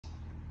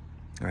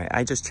All right,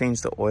 I just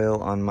changed the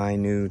oil on my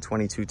new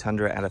 22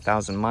 Tundra at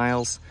 1,000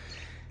 miles,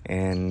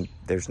 and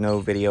there's no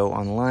video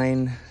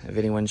online of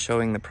anyone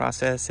showing the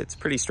process. It's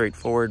pretty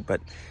straightforward, but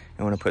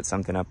I want to put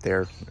something up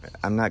there.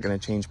 I'm not going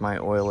to change my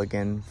oil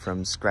again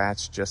from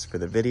scratch just for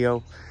the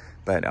video,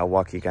 but I'll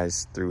walk you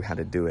guys through how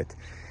to do it.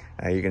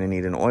 You're going to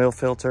need an oil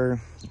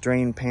filter,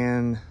 drain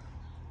pan,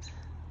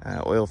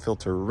 oil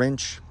filter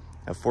wrench,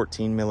 a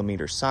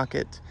 14mm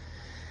socket,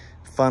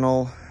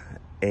 funnel,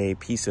 a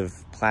piece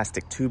of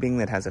plastic tubing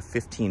that has a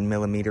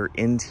 15mm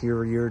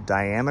interior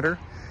diameter,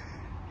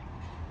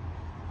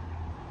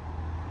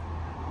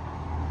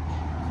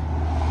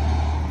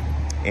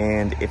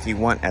 and if you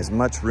want as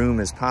much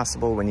room as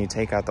possible when you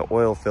take out the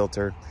oil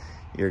filter,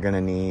 you're going to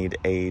need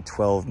a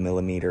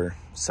 12mm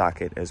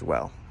socket as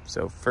well.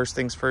 So first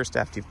things first,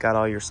 after you've got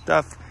all your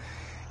stuff,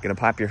 you're going to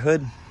pop your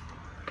hood,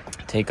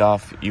 take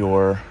off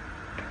your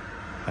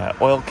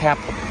oil cap,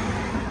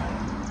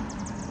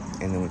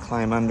 and then we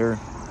climb under.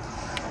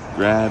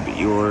 Grab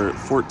your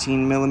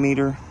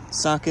 14mm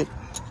socket,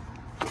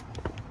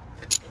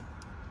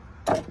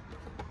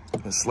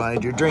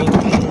 slide your drain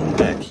pan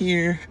back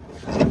here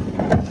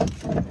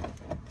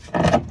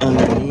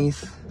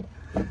underneath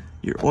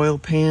your oil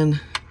pan,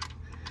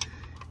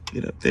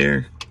 get up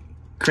there,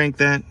 crank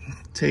that,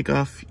 take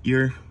off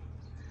your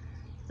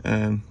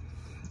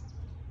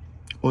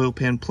oil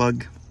pan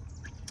plug,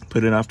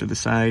 put it off to the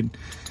side,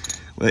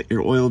 let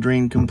your oil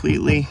drain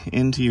completely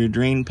into your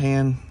drain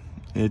pan.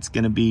 It's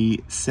going to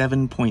be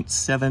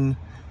 7.7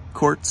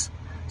 quarts,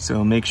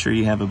 so make sure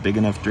you have a big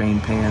enough drain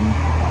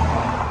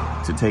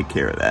pan to take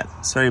care of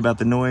that. Sorry about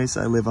the noise.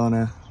 I live on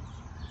a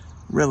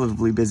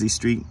relatively busy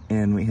street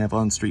and we have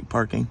on-street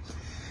parking.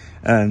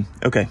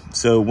 Okay,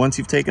 so once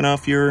you've taken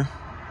off your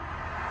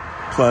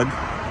plug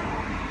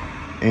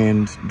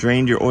and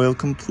drained your oil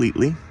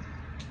completely,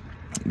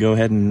 go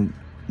ahead and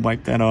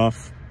wipe that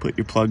off, put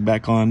your plug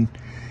back on,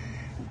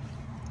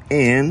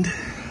 and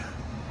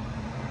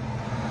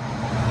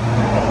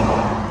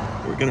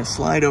we're gonna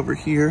slide over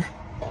here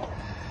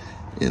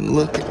and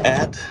look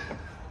at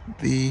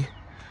the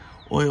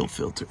oil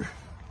filter.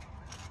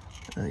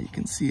 You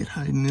can see it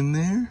hiding in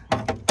there,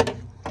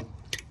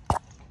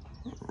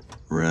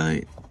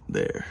 right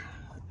there.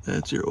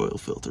 That's your oil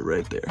filter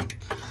right there.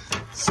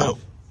 So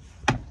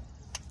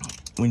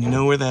when you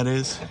know where that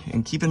is,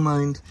 and keep in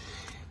mind,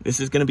 this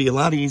is gonna be a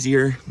lot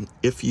easier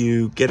if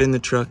you get in the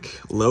truck,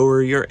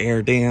 lower your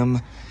air dam,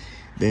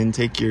 then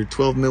take your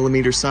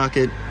 12mm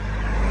socket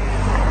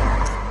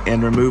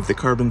and remove the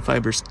carbon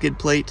fiber skid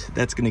plate.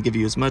 That's going to give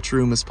you as much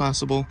room as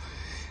possible.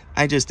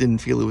 I just didn't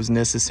feel it was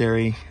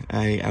necessary.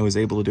 I was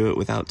able to do it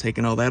without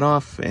taking all that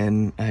off,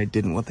 and I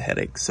didn't want the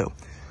headache. So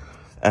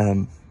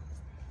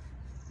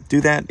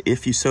do that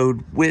if you so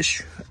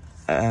wish,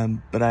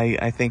 but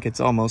I think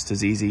it's almost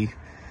as easy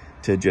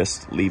to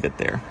just leave it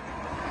there.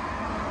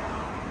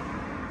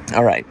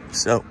 All right,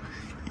 so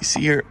you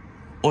see your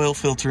oil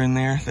filter in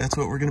there. That's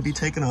what we're going to be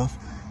taking off.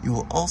 You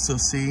will also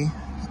see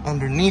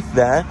underneath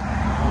that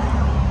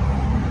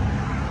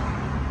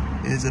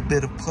is a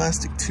bit of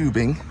plastic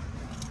tubing.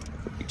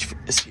 Reach for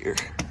this here.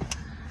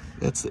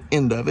 That's the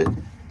end of it.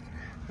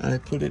 I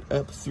put it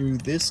up through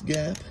this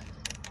gap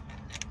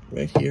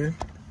right here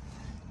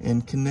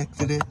and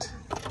connected it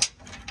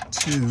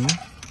to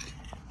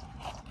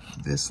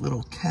this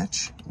little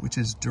catch, which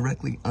is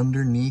directly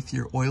underneath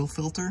your oil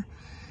filter.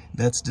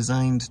 That's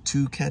designed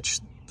to catch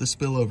the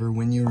spillover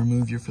when you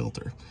remove your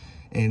filter.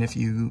 And if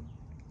you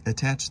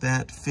attach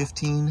that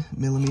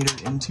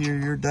 15mm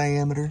interior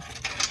diameter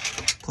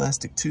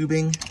plastic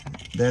tubing,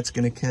 that's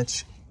going to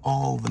catch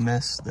all the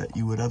mess that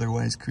you would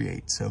otherwise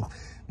create. So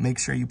make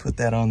sure you put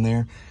that on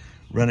there,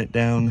 run it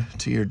down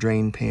to your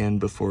drain pan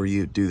before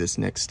you do this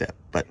next step.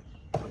 But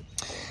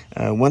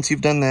once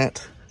you've done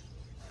that,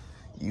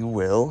 you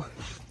will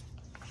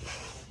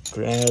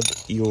grab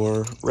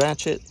your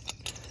ratchet,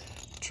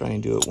 try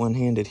and do it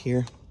one-handed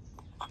here,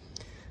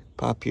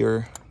 pop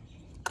your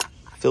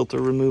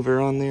filter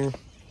remover on there,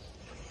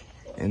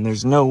 and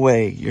there's no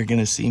way you're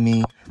gonna see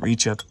me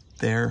reach up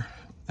there.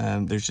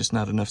 There's just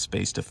not enough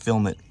space to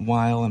film it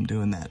while I'm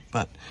doing that.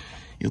 But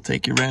you'll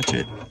take your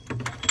ratchet,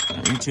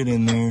 reach it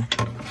in there,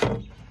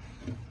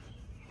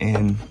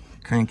 and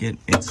crank it.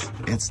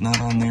 It's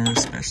not on there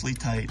especially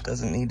tight.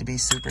 Doesn't need to be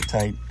super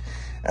tight.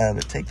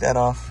 But take that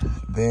off.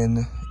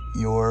 Then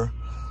your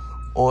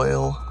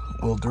oil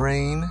will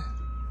drain.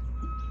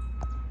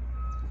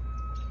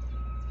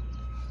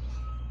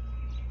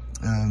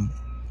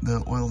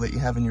 The oil that you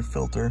have in your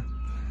filter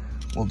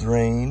will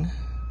drain.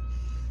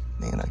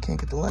 Man, I can't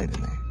get the light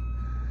in there.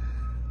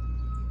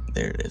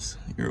 There it is.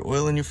 Your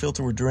oil in your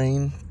filter will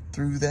drain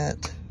through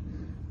that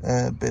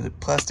bit of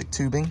plastic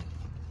tubing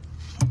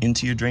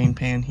into your drain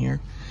pan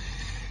here.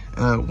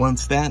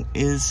 Once that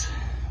is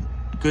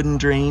good and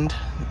drained,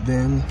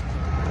 then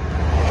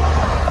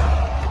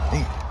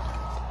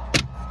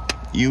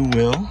you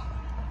will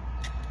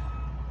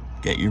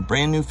get your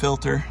brand new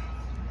filter,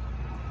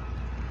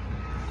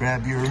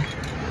 grab your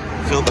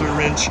filter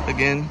wrench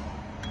again,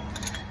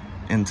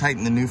 and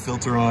tighten the new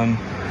filter on.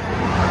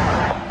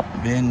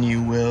 Then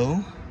you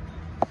will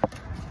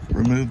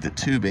remove the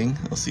tubing.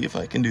 I'll see if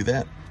I can do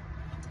that.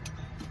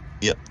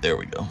 Yep, there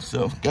we go.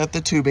 So got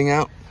the tubing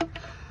out.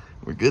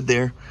 We're good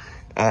there.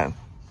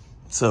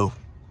 So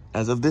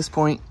as of this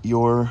point,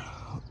 your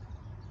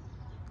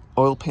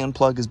oil pan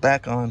plug is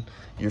back on.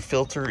 Your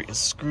filter is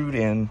screwed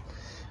in.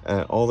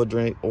 All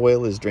the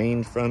oil is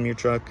drained from your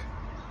truck.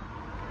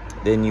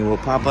 Then you will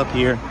pop up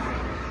here,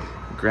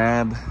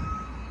 grab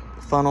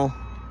the funnel,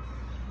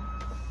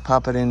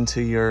 pop it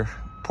into your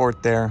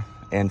port there,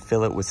 and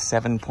fill it with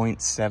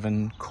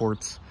 7.7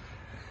 quarts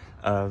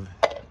of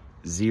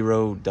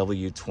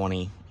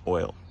 0W20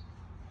 oil.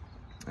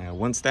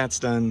 Once that's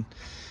done,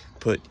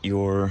 put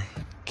your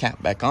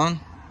cap back on.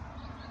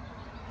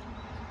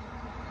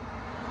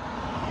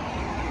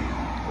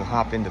 We'll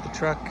hop into the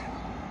truck.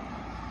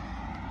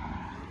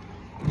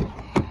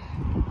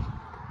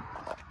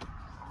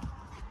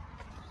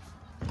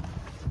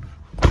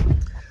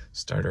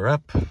 Start her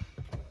up.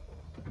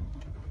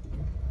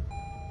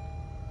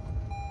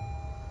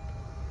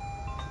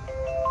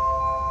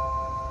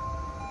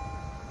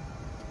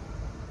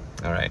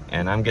 All right,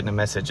 and I'm getting a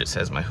message that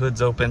says my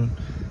hood's open.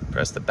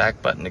 Press the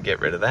back button to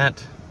get rid of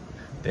that.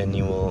 Then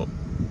you will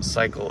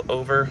cycle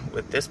over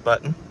with this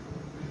button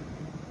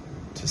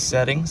to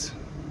settings.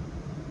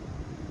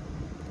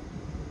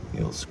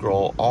 You'll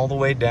scroll all the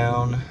way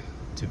down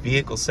to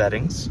vehicle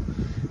settings.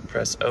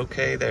 Press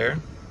OK there.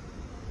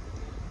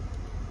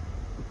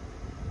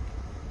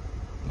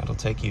 That'll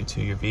take you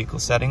to your vehicle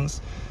settings.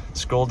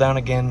 Scroll down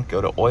again,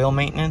 go to oil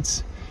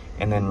maintenance,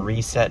 and then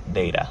reset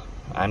data.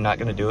 I'm not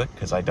going to do it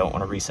because I don't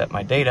want to reset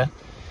my data.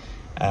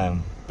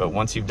 But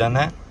once you've done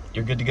that,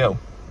 you're good to go.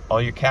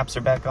 All your caps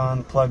are back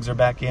on, plugs are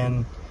back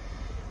in,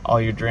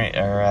 all your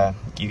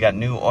you got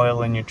new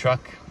oil in your truck,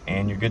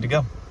 and you're good to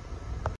go.